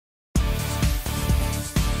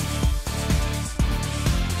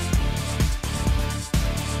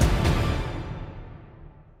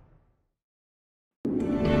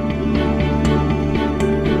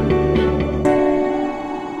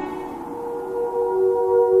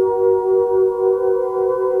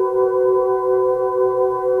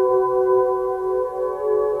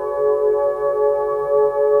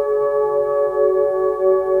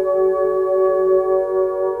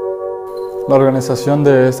La organización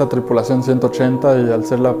de esta tripulación 180, y al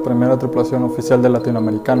ser la primera tripulación oficial de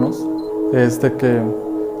latinoamericanos, es de que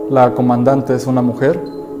la comandante es una mujer.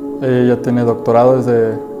 Ella tiene doctorado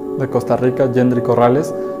desde Costa Rica, Yendri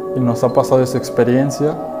Corrales, y nos ha pasado esa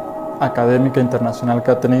experiencia académica internacional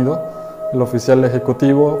que ha tenido. El oficial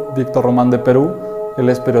ejecutivo, Víctor Román de Perú, él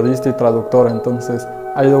es periodista y traductor, entonces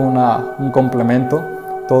ha ido un complemento.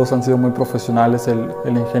 Todos han sido muy profesionales.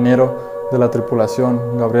 El ingeniero de la tripulación,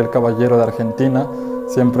 Gabriel Caballero de Argentina,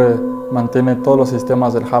 siempre mantiene todos los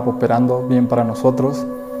sistemas del hub operando bien para nosotros.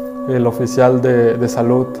 El oficial de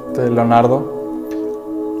salud, Leonardo,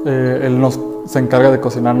 él se encarga de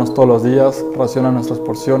cocinarnos todos los días, raciona nuestras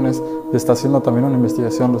porciones y está haciendo también una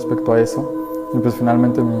investigación respecto a eso. Y pues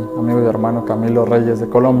finalmente mi amigo y hermano Camilo Reyes de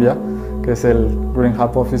Colombia, que es el Green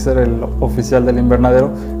Hub Officer, el oficial del invernadero,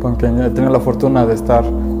 con quien he tenido la fortuna de estar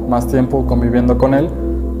más tiempo conviviendo con él.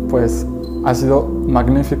 Pues ha sido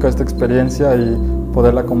magnífica esta experiencia y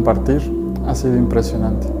poderla compartir ha sido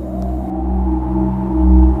impresionante.